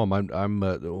a poem.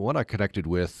 The one I connected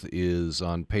with is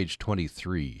on page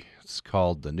 23. It's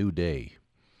called The New Day.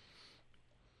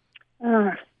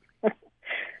 All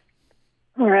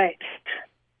right.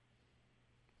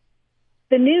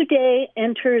 The new day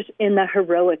enters in the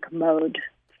heroic mode,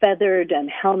 feathered and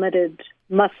helmeted,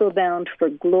 muscle-bound for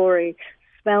glory,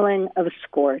 smelling of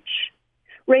scorch.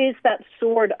 Raise that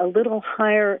sword a little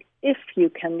higher if you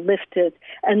can lift it,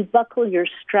 and buckle your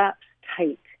straps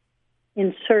tight.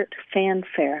 Insert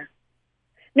fanfare.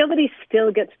 Nobody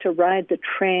still gets to ride the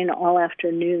train all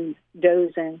afternoon,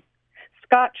 dozing.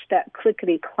 Scotch that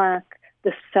clickety-clack,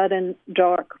 the sudden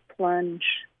dark plunge.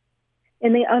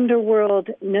 In the underworld,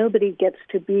 nobody gets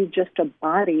to be just a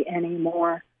body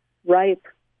anymore, ripe,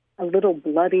 a little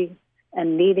bloody,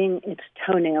 and needing its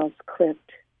toenails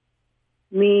clipped.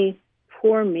 Me,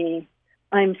 poor me,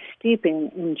 I'm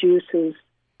steeping in juices,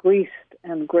 greased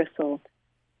and gristled.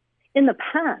 In the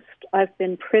past, I've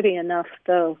been pretty enough,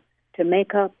 though, to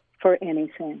make up for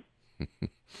anything.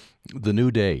 The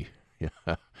New Day.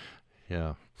 Yeah.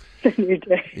 Yeah. The New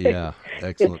Day. Yeah,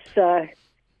 excellent.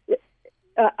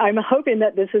 I'm hoping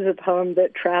that this is a poem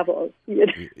that travels. You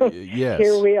know? Yes.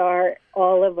 Here we are,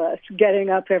 all of us, getting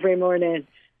up every morning,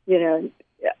 you know,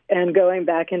 and going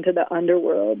back into the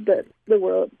underworld that the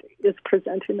world is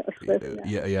presenting us with now.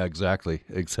 Yeah, exactly.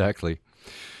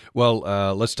 Well,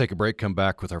 let's take a break, come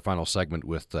back with our final segment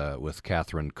with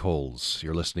Katharine Coles.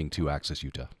 You're listening to Access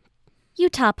Utah.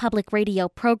 Utah Public Radio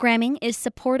programming is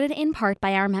supported in part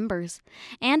by our members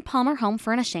and Palmer Home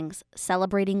Furnishings,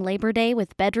 celebrating Labor Day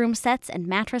with bedroom sets and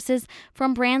mattresses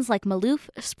from brands like Maloof,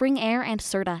 Spring Air, and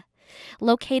Serta.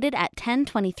 located at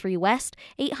 1023 West,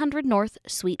 800 North,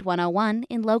 Suite 101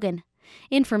 in Logan.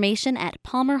 Information at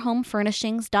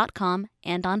palmerhomefurnishings.com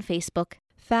and on Facebook.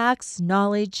 Facts,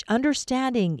 knowledge,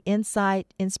 understanding, insight,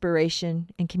 inspiration,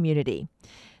 and community.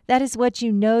 That is what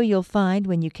you know you'll find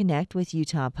when you connect with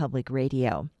Utah Public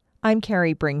Radio. I'm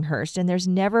Carrie Bringhurst, and there's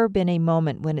never been a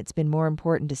moment when it's been more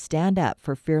important to stand up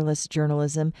for fearless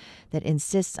journalism that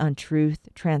insists on truth,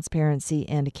 transparency,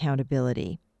 and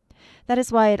accountability. That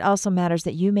is why it also matters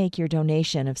that you make your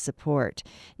donation of support.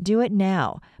 Do it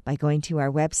now by going to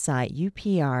our website,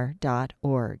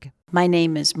 upr.org. My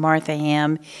name is Martha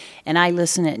Ham, and I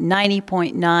listen at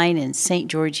 90.9 in St.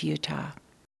 George, Utah.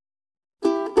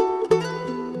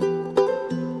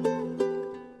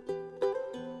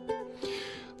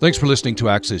 Thanks for listening to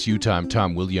Access Utah. I'm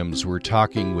Tom Williams. We're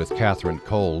talking with Katharine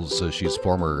Coles. She's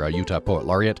former Utah Poet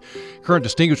Laureate, current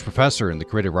distinguished professor in the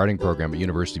creative writing program at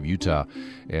University of Utah,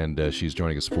 and she's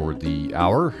joining us for the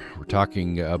hour. We're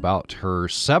talking about her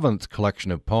 7th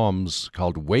collection of poems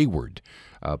called Wayward,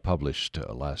 published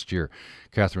last year.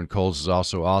 Katharine Coles is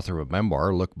also author of a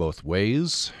memoir, Look Both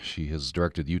Ways. She has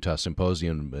directed the Utah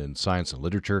Symposium in Science and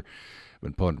Literature,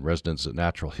 been poet in residence at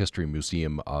Natural History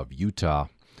Museum of Utah.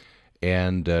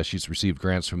 And she's received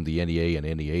grants from the NEA and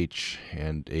NEH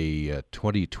and a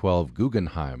 2012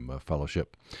 Guggenheim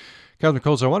Fellowship. Katharine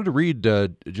Coles, I wanted to read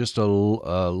just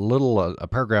a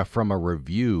paragraph from a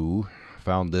review.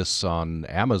 Found this on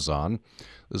Amazon.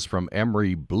 This is from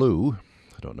Emery Blue.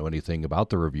 I don't know anything about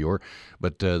the reviewer,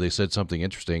 but they said something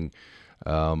interesting.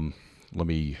 Let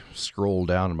me scroll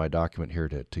down in my document here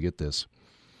to get this.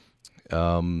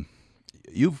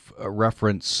 You've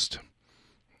referenced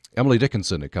Emily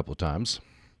Dickinson a couple of times.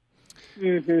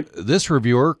 Mm-hmm. This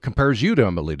reviewer compares you to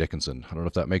Emily Dickinson. I don't know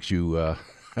if that makes you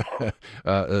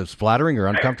flattering or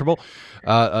uncomfortable.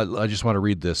 I just want to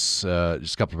read this,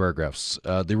 just a couple of paragraphs.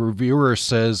 The reviewer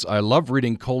says, I love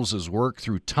reading Coles's work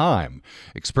through time,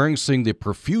 experiencing the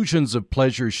profusions of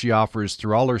pleasure she offers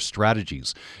through all her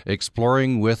strategies,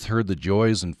 exploring with her the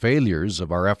joys and failures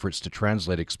of our efforts to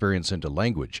translate experience into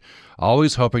language,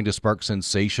 always hoping to spark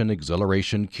sensation,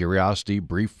 exhilaration, curiosity,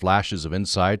 brief flashes of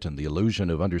insight, and the illusion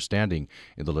of understanding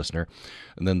in the listener.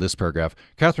 And then this paragraph,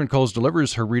 Katharine Coles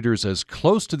delivers her readers as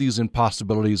close to these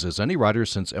impossibilities as any writer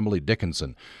since Emily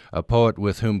Dickinson, a poet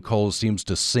with whom Coles seems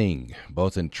to sing,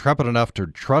 both intrepid enough to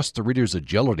trust the reader's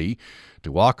agility,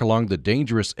 to walk along the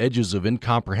dangerous edges of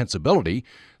incomprehensibility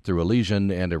through elision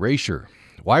and erasure.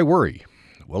 Why worry?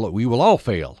 Well, we will all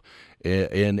fail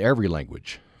in every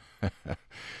language.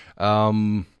 I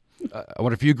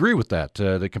wonder if you agree with that,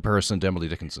 the comparison to Emily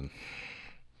Dickinson.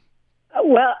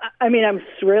 Well, I mean, I'm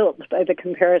thrilled by the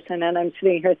comparison, and I'm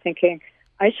sitting here thinking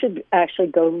I should actually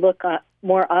go look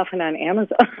more often on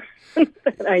Amazon than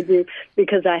I do,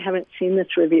 because I haven't seen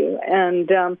this review.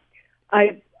 And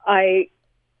I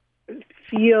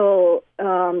feel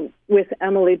with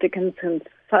Emily Dickinson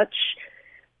such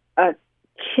a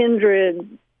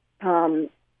kindred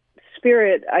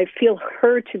spirit. I feel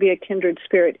her to be a kindred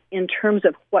spirit in terms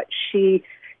of what she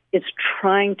is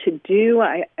trying to do.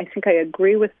 I think I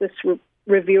agree with this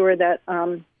reviewer that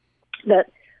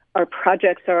that our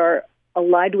projects are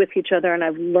allied with each other, and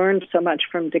I've learned so much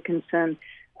from Dickinson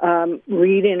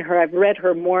reading her. I've read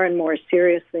her more and more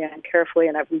seriously and carefully,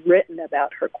 and I've written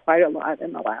about her quite a lot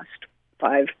in the last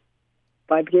five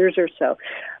years or so.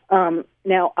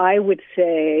 Now, I would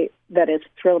say that as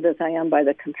thrilled as I am by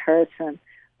the comparison,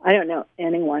 I don't know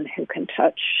anyone who can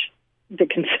touch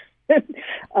Dickinson.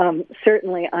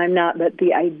 Certainly I'm not, but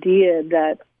the idea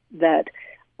that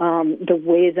the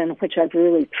ways in which I've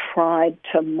really tried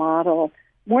to model,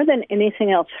 more than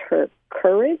anything else, her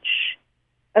courage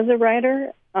as a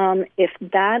writer, if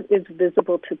that is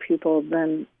visible to people,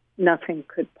 then nothing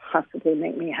could possibly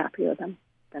make me happier than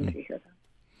to hear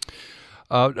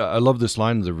that. I love this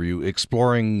line of the review,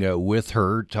 exploring with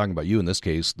her, talking about you in this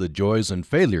case, the joys and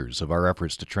failures of our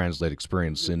efforts to translate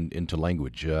experience into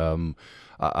language.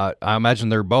 I imagine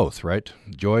they're both, right?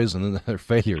 Joys and then they're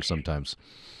failures sometimes.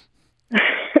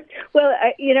 Well,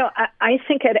 I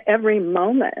think at every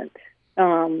moment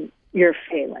you're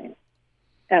failing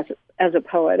as a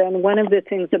poet. And one of the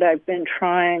things that I've been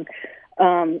trying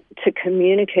to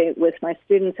communicate with my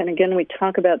students, and again, we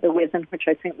talk about the ways in which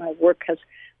I think my work has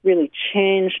really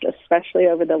changed, especially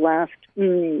over the last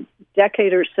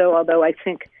decade or so, although I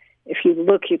think if you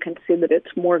look, you can see that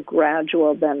it's more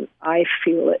gradual than I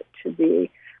feel it to be.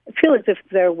 I feel as if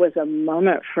there was a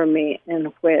moment for me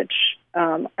in which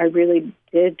I really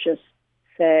did just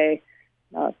say,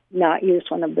 not use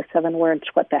one of the 7 words,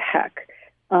 what the heck.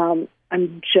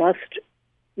 I'm just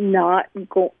not I'm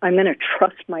going to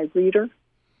trust my reader.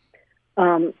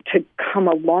 to come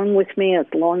along with me as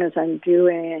long as I'm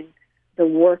doing the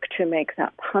work to make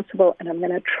that possible. And I'm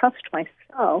going to trust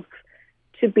myself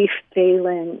to be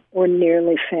failing or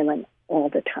nearly failing all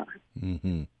the time.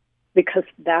 Mm-hmm. Because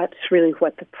that's really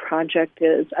what the project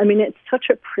is. I mean, it's such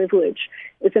a privilege,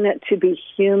 isn't it, to be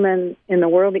human in the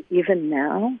world even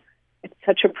now? It's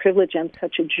such a privilege and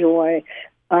such a joy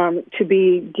to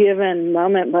be given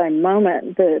moment by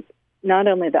moment not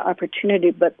only the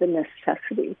opportunity but the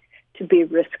necessity to be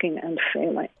risking and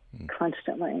failing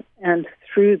constantly. And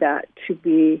through that to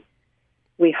be,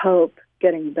 we hope,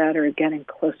 getting better, getting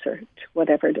closer to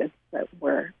whatever it is that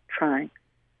we're trying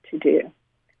to do.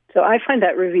 So I find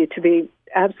that review to be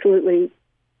absolutely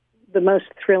the most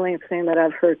thrilling thing that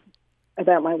I've heard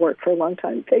about my work for a long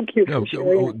time. Thank you for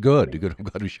sharing it. Good. I'm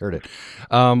glad we shared it.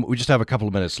 We just have a couple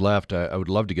of minutes left. I would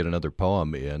love to get another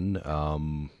poem in.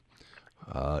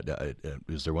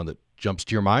 Is there one that jumps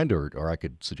to your mind, or I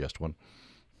could suggest one?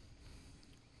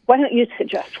 Why don't you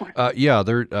suggest one? I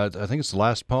think it's the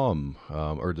last poem,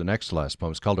 or the next last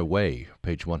poem. It's called Away,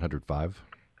 page 105.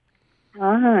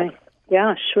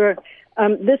 Yeah, sure.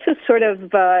 This is sort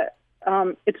of,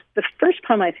 it's the first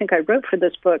poem I think I wrote for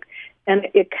this book, and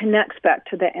it connects back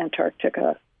to the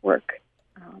Antarctica work.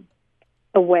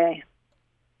 Away.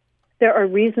 There are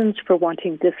reasons for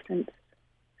wanting distance.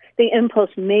 The impulse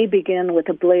may begin with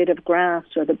a blade of grass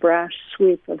or the brash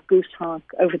sweep of goose honk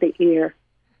over the ear.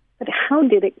 But how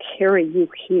did it carry you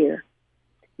here?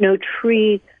 No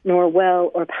tree, nor well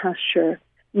or pasture,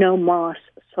 no moss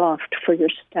soft for your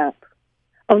step.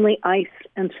 Only ice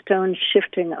and stone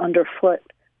shifting underfoot,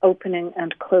 opening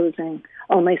and closing.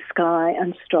 Only sky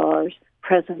and stars,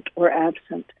 present or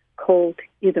absent, cold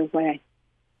either way.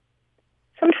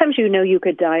 Sometimes you know you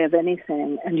could die of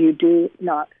anything, and you do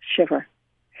not shiver.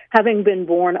 Having been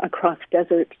born across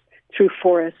deserts, through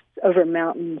forests, over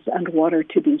mountains and water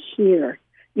to be here,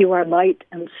 you are light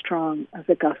and strong as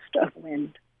a gust of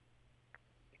wind.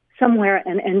 Somewhere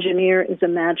an engineer is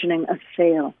imagining a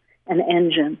sail, an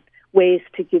engine, ways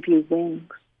to give you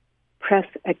wings. Press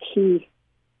a key,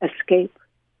 escape.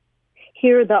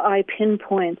 Here the eye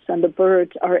pinpoints and the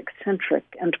birds are eccentric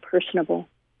and personable.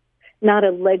 Not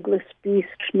a legless beast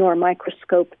nor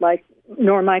microscopic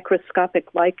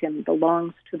lichen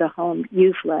belongs to the home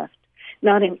you've left.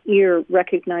 Not an ear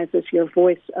recognizes your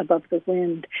voice above the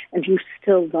wind, and you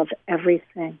still love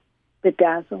everything,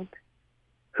 bedazzled.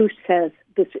 Who says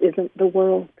this isn't the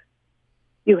world?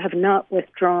 You have not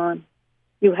withdrawn.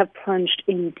 You have plunged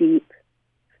in deep.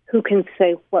 Who can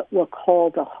say what will call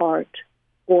the heart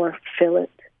or fill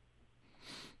it?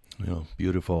 Yeah,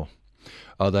 beautiful.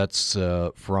 That's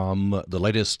from the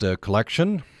latest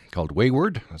collection called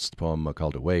Wayward. That's the poem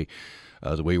called Away.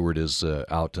 The Wayward is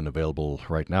out and available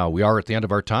right now. We are at the end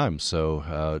of our time.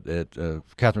 So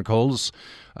Katharine Coles,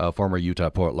 former Utah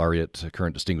Poet Laureate,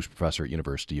 current Distinguished Professor at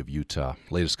University of Utah.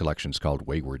 Latest collection is called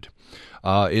Wayward.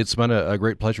 It's been a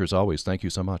great pleasure as always. Thank you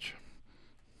so much.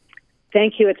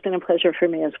 Thank you. It's been a pleasure for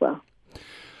me as well.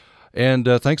 And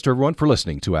thanks to everyone for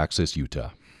listening to Access Utah.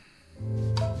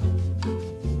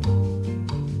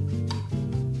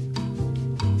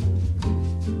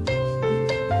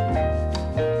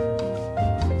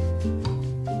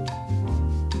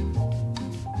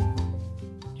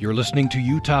 You're listening to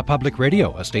Utah Public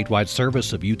Radio, a statewide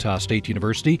service of Utah State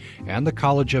University and the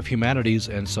College of Humanities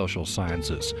and Social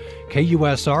Sciences.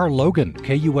 KUSR Logan,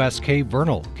 KUSK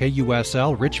Vernal,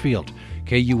 KUSL Richfield,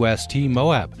 KUST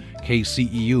Moab,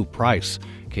 KCEU Price,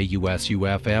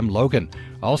 KUSU-FM Logan,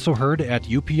 also heard at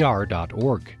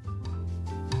upr.org.